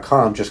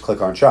courtsideheat.com. Just click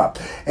on shop.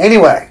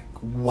 Anyway,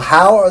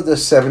 how are the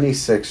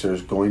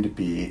 76ers going to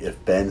be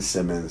if Ben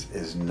Simmons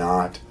is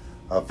not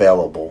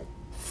available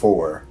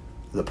for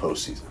the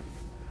postseason?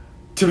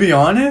 To be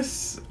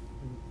honest,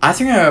 I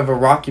think I have a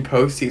rocky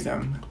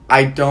postseason.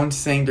 I don't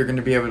think they're going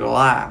to be able to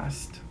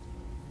last.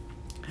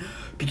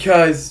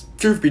 Because,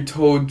 truth be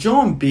told,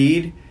 Joel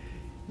Embiid,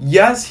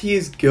 yes, he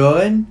is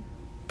good,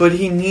 but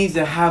he needs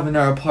to have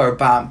another player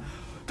about him.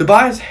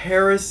 Tobias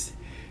Harris,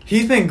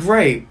 he's been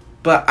great,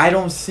 but I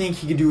don't think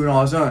he can do it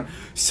on his own.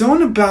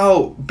 Something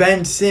about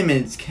Ben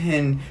Simmons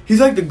he's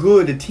like the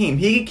glue of the team.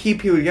 He can keep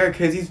people together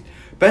because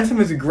Ben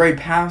Simmons is a great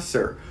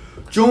passer.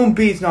 Joel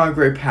Embiid's not a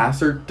great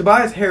passer.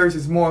 Tobias Harris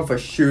is more of a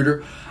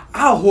shooter.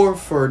 Al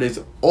Horford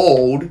is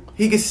old.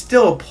 He can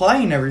still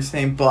play and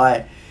everything,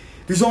 but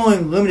there's only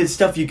limited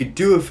stuff you could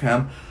do with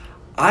him.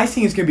 I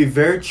think it's going to be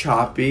very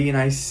choppy, and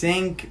I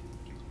think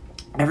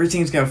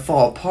everything's going to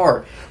fall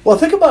apart. Well,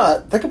 think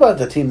about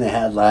the team they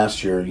had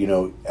last year.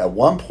 At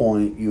one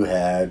point you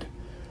had,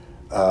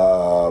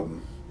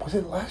 was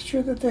it last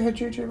year that they had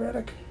J.J.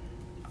 Redick?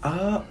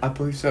 I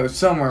believe so.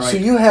 Somewhere like... So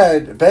you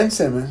had Ben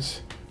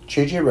Simmons,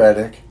 J.J.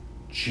 Redick,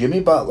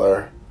 Jimmy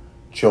Butler,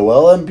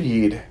 Joel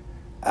Embiid,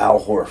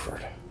 Al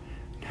Horford.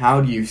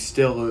 How do you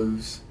still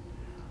lose?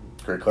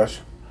 Great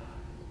question.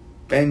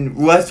 And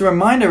let's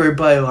remind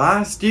everybody,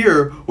 last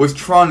year was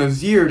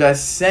Toronto's year that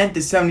sent the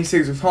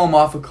 76ers home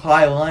off of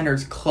Kawhi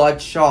Leonard's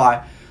clutch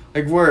shot.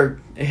 Like,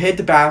 where it hit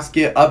the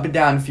basket up and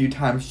down a few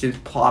times,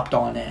 just plopped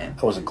on in.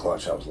 That wasn't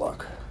clutch, that was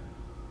luck.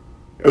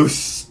 It was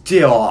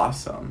still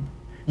awesome.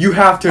 You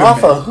have to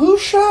admit. Off a who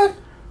shot?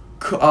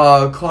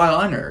 Kawhi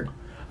Leonard.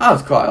 That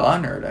was Kawhi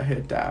Leonard that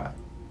hit that.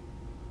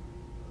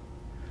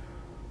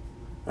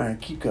 Alright,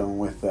 keep going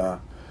with, I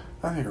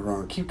think you're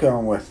wrong. Keep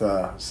going with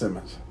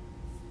Simmons.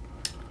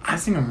 I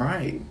think I'm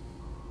right.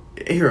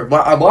 Here,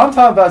 while I'm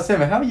talking about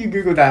Simmons, how about you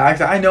Google that?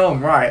 Actually, I know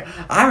I'm right.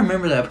 I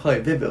remember that play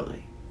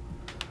vividly.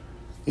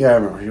 Yeah, I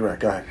remember. You're right.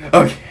 Go ahead.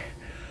 Okay.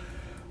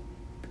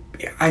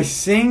 I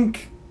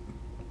think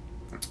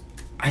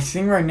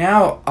right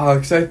now,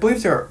 because I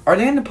believe are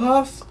they in the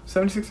playoffs,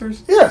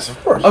 76ers? Yes, of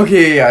course.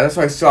 Okay, yeah, that's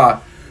what I saw.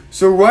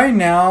 So right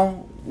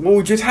now,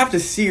 we'll just have to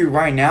see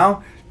right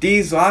now,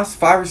 these last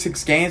 5 or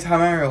 6 games, how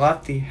many are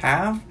left they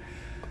have.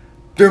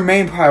 Their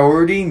main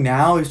priority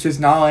now is just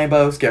not letting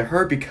anybody else get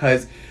hurt,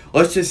 because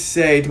let's just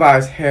say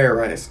Tobias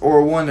Harris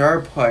or one of their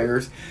other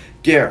players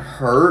get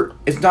hurt.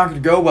 It's not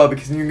going to go well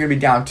because then you're going to be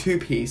down 2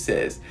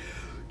 pieces.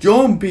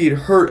 Joel Embiid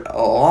hurt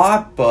a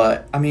lot,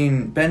 but,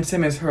 Ben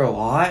Simmons hurt a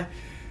lot.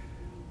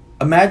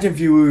 Imagine if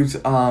you lose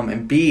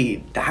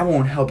Embiid. That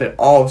won't help at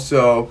all.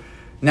 So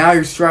now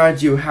your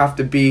strategy will have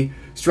to be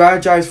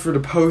strategize for the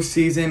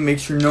postseason, make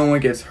sure no one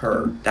gets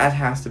hurt. That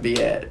has to be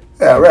it.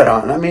 Yeah, right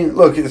on.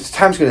 Look,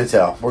 time's going to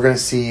tell. We're going to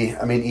see.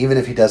 Even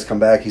if he does come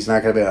back, he's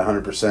not going to be at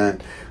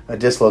 100%. A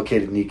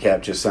dislocated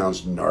kneecap just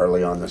sounds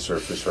gnarly on the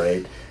surface,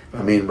 right?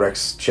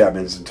 Rex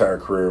Chapman's entire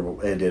career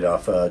ended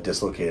off a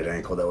dislocated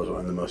ankle. That was one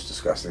of the most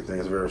disgusting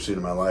things I've ever seen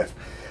in my life,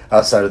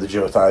 outside of the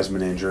Joe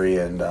Theismann injury.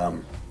 And,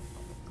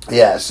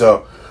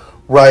 so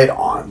right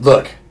on.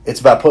 Look,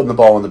 it's about putting the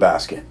ball in the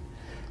basket.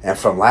 And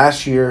from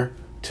last year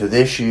to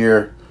this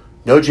year,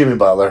 no Jimmy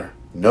Butler,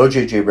 no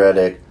J.J.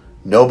 Redick,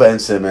 no Ben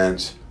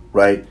Simmons,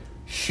 right?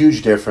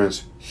 Huge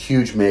difference,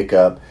 huge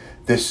makeup.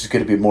 This is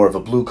going to be more of a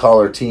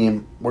blue-collar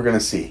team. We're going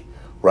to see,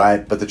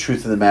 right? But the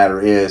truth of the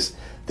matter is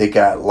they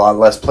got a lot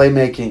less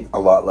playmaking, a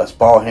lot less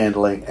ball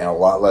handling, and a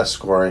lot less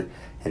scoring,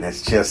 and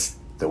it's just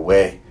the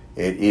way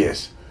it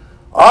is.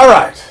 All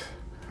right,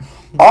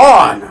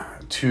 on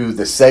to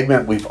the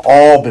segment we've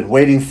all been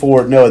waiting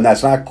for. No, and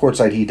that's not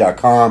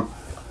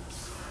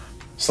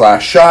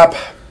courtsideheat.com/shop.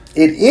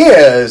 It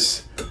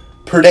is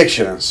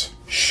predictions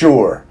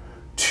sure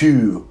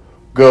to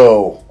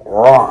go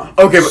wrong.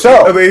 Okay,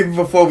 so but even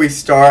before we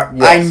start,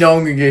 yes. I know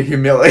I'm going to get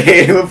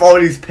humiliated with all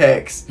these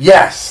picks.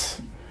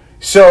 Yes.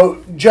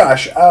 So,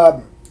 Josh,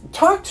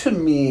 talk to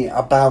me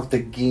about the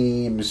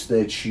games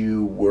that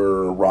you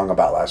were wrong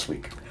about last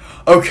week.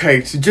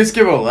 Okay, so just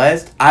give a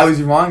list. I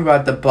was wrong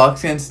about the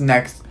Bucks against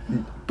Nets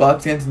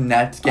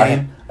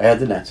game. I had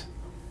the Nets.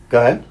 Go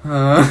ahead.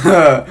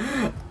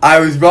 I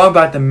was wrong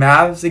about the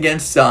Mavs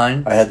against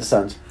Suns. I had the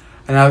Suns.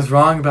 And I was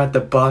wrong about the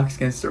Bucks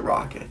against the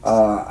Rockets.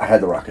 I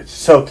had the Rockets.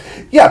 So,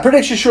 yeah,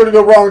 predictions sure to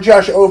go wrong.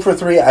 Josh, 0 for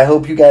 3. I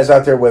hope you guys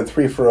out there went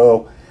 3 for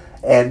 0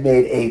 and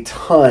made a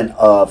ton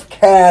of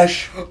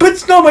cash. But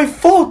it's not my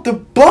fault. The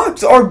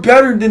Bucks are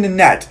better than the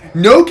Nets.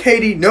 No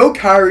Katie, no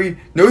Kyrie,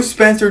 no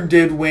Spencer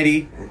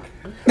Dinwiddie.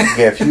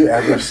 Okay, if you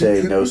ever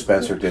say no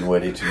Spencer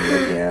Dinwiddie to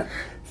me again,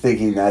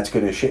 thinking that's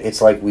going to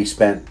it's like we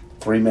spent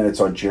 3 minutes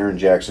on Jaren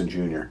Jackson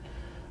Jr.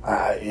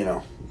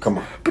 Come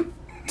on. But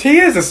he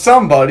is a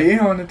somebody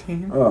on the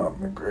team. Oh,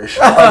 my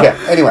gracious. Okay,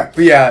 anyway.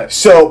 But yeah.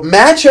 So,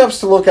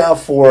 matchups to look out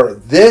for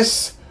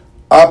this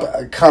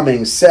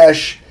upcoming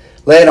sesh.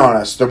 Lay it on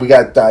us. So we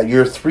got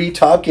your 3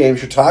 top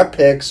games, your top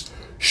picks.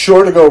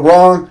 Sure to go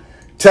wrong.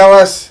 Tell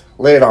us.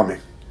 Lay it on me.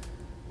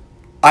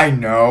 I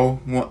know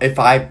if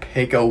I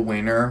pick a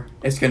winner,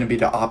 it's going to be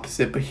the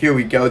opposite. But here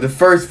we go. The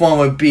first one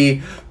would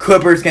be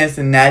Clippers against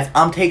the Nets.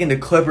 I'm taking the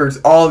Clippers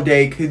all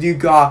day because you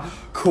got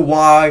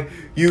Kawhi,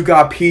 you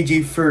got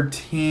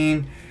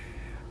PG-13,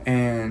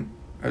 and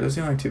are those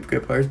the only 2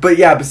 good players? But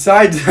yeah,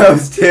 besides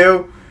those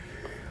 2,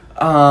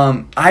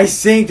 I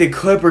think the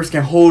Clippers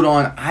can hold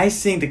on. I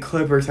think the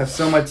Clippers have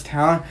so much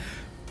talent.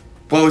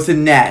 Well, it's the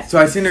Nets, so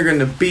I think they're going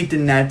to beat the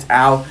Nets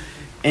out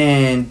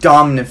in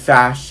dominant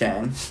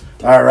fashion.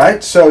 All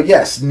right, so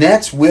yes,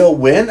 Nets will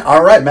win.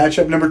 All right,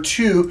 matchup number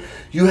 2,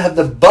 you have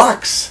the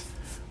Bucks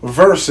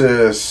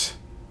versus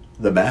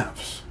the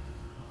Mavs.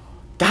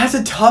 That's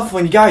a tough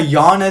one. You got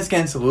Giannis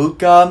against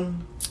Luka.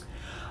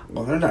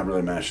 Well, they're not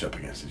really matched up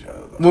against each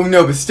other, though. Well,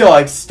 no, but still,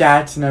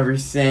 stats and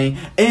everything.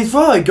 And it's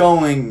probably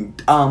going,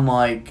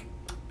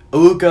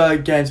 Luka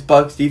against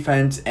Bucks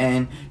defense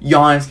and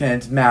Giannis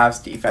against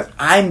Mavs defense.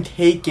 I'm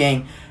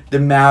taking the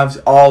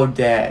Mavs all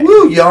day.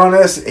 Woo,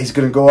 Giannis is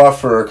going to go off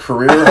for a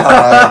career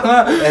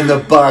high, and the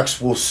Bucks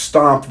will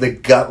stomp the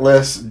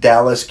gutless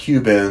Dallas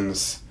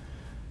Cubans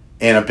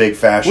in a big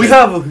fashion. We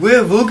have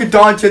Luka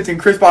Doncic and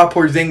Kristaps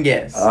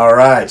Porzingis. All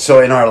right, so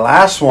in our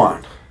last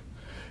one,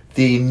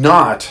 the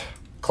not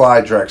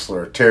Clyde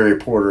Drexler, Terry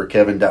Porter,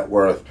 Kevin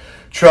Duckworth,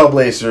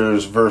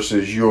 Trailblazers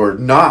versus your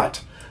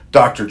not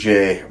Dr.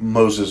 J,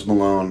 Moses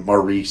Malone,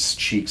 Maurice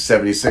Cheek,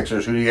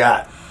 76ers. Who do you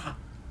got?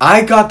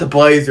 I got the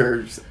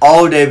Blazers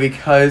all day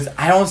because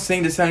I don't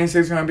think the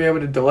 76ers are going to be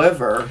able to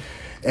deliver.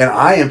 And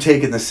I am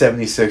taking the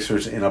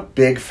 76ers in a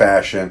big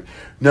fashion.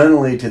 Not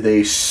only do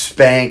they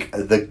spank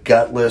the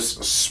gutless,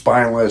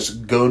 spineless,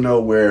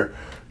 go-nowhere,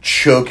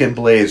 choking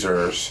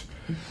Blazers,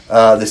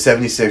 the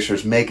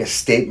 76ers make a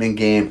statement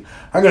game.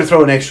 I'm going to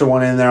throw an extra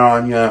one in there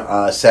on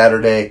you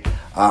Saturday.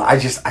 I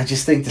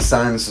just think the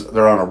Suns,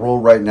 they're on a roll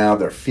right now.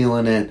 They're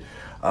feeling it.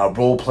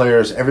 Role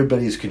players,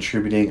 everybody's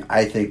contributing.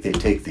 I think they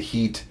take the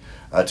heat.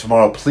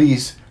 Tomorrow,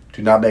 please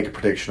Do not make a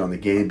prediction on the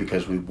game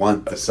because we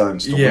want the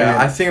Suns to win. Yeah,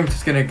 I think I'm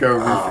just going to go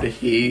root for the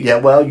Heat. Yeah,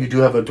 well, you do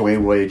have a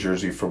Dwayne Wade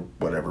jersey for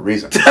whatever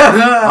reason.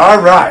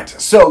 All right.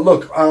 So,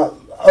 look,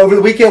 over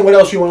the weekend, what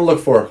else you want to look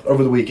for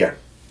over the weekend?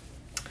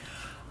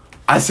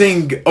 I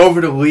think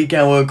over the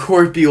weekend, we'll, of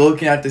course, be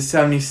looking at the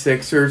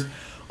 76ers.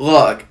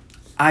 Look,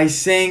 I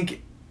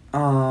think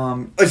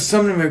some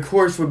of them, of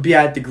course, would be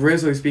at the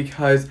Grizzlies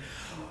because,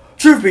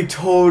 truth be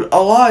told,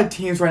 a lot of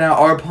teams right now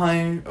are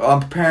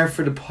preparing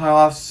for the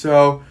playoffs,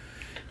 so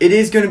it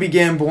is going to be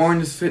getting boring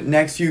this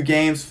next few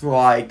games for,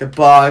 like, the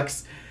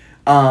Bucks,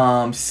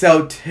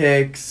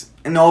 Celtics,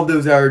 and all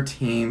those other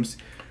teams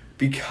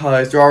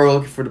because they're all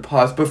looking for the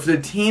playoffs. But for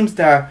the teams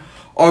that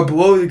are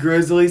below the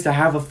Grizzlies that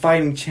have a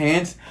fighting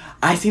chance,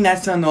 I think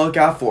that's something to look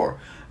out for.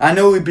 I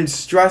know we've been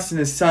stressing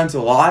the Suns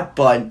a lot,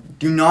 but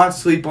do not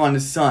sleep on the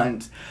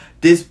Suns.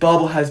 This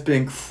bubble has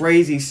been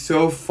crazy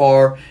so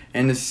far,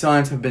 and the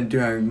Suns have been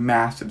doing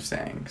massive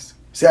things.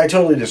 See, I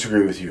totally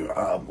disagree with you.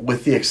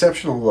 With the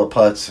exception of the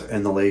Putts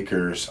and the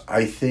Lakers,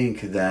 I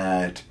think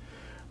that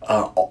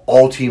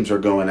all teams are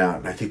going out,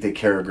 and I think they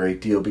care a great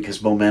deal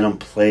because momentum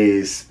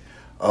plays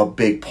a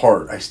big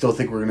part. I still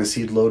think we're going to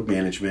see load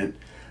management.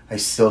 I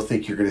still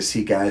think you're going to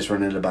see guys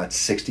running at about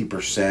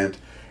 60%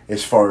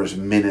 as far as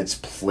minutes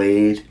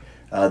played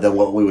than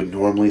what we would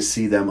normally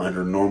see them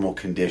under normal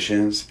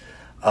conditions.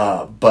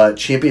 But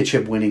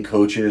championship-winning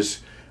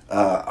coaches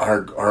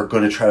are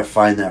going to try to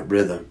find that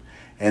rhythm.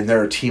 And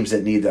there are teams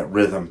that need that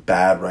rhythm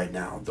bad right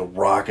now. The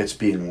Rockets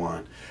being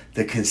one.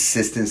 The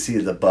consistency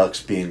of the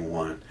Bucks being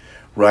one.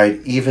 Right?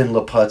 Even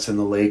LePutz and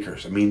the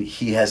Lakers. I mean,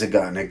 he hasn't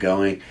gotten it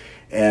going.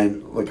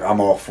 And, look, I'm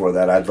all for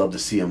that. I'd love to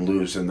see him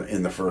lose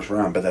in the first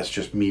round. But that's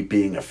just me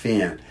being a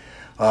fan.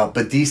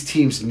 But these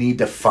teams need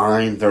to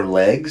find their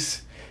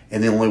legs.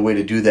 And the only way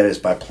to do that is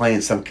by playing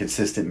some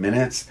consistent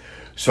minutes.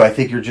 So I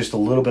think you're just a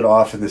little bit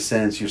off in the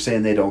sense you're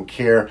saying they don't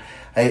care.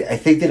 I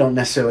think they don't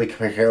necessarily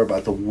care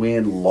about the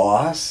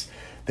win-loss.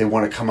 They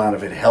want to come out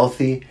of it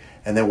healthy,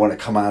 and they want to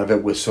come out of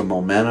it with some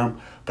momentum.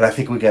 But I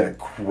think we got a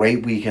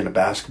great weekend of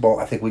basketball.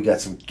 I think we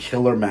got some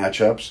killer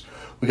matchups.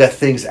 We got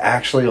things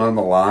actually on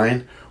the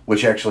line,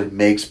 which actually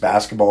makes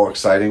basketball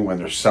exciting when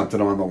there's something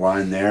on the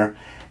line there.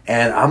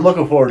 And I'm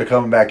looking forward to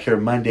coming back here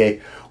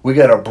Monday. We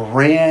got a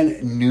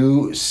brand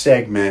new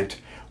segment.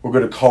 We're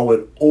going to call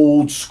it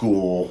Old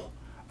School.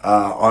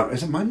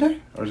 Is it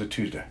Monday or is it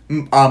Tuesday?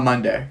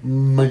 Monday.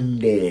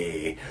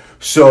 Monday.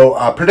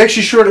 So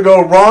predictions sure to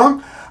go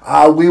wrong.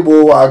 We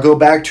will go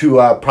back to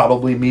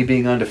probably me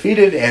being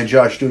undefeated and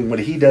Josh doing what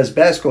he does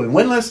best, going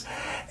winless.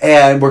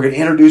 And we're going to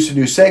introduce a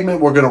new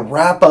segment. We're going to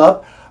wrap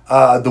up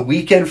the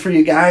weekend for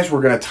you guys.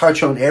 We're going to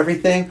touch on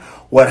everything.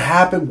 What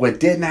happened, what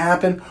didn't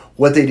happen,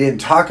 what they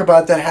didn't talk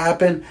about that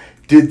happened.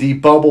 Did the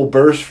bubble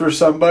burst for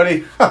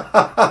somebody?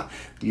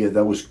 Yeah,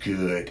 that was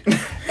good.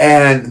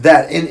 And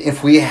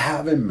if we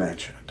haven't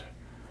mentioned,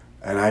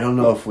 and I don't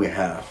know if we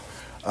have,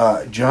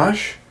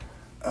 Josh,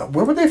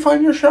 where would they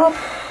find your shop?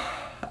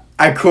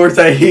 At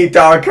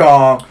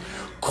CourtsideHeat.com.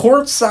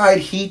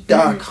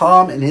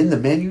 CourtsideHeat.com, and in the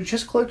menu,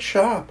 just click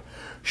shop.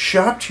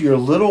 Shop to your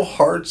little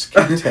heart's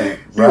content.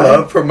 You right?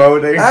 love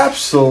promoting.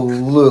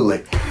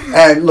 Absolutely.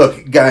 And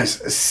look,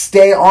 guys,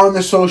 stay on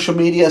the social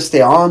media,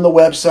 stay on the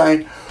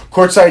website.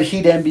 Courtside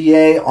Heat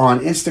NBA on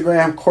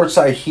Instagram,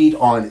 Courtside Heat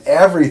on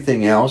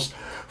everything else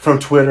from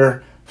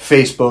Twitter,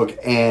 Facebook,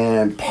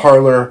 and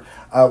Parler.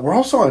 We're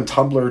also on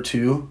Tumblr,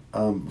 too,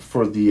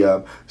 for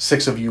the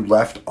 6 of you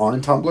left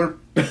on Tumblr.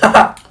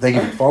 Thank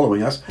you for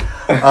following us.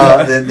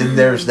 Then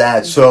there's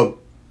that. So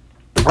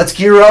let's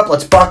gear up.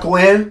 Let's buckle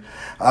in.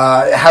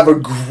 Have a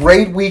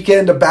great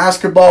weekend of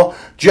basketball.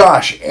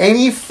 Josh,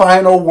 any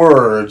final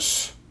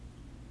words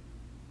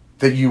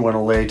that you want to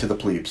lay to the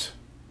plebes?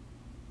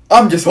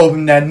 I'm just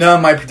hoping that none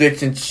of my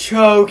predictions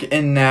choke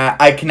and that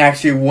I can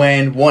actually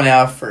win 1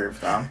 out of 3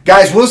 of them.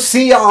 Guys, we'll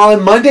see you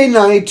on Monday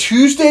night,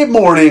 Tuesday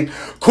morning,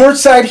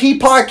 Courtside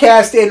Heat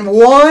Podcast, and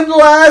one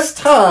last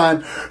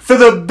time for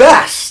the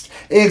best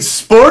in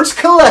sports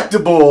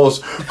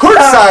collectibles,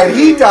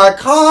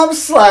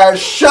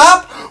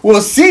 CourtsideHeat.com/shop.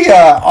 We'll see you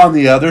on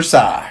the other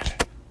side.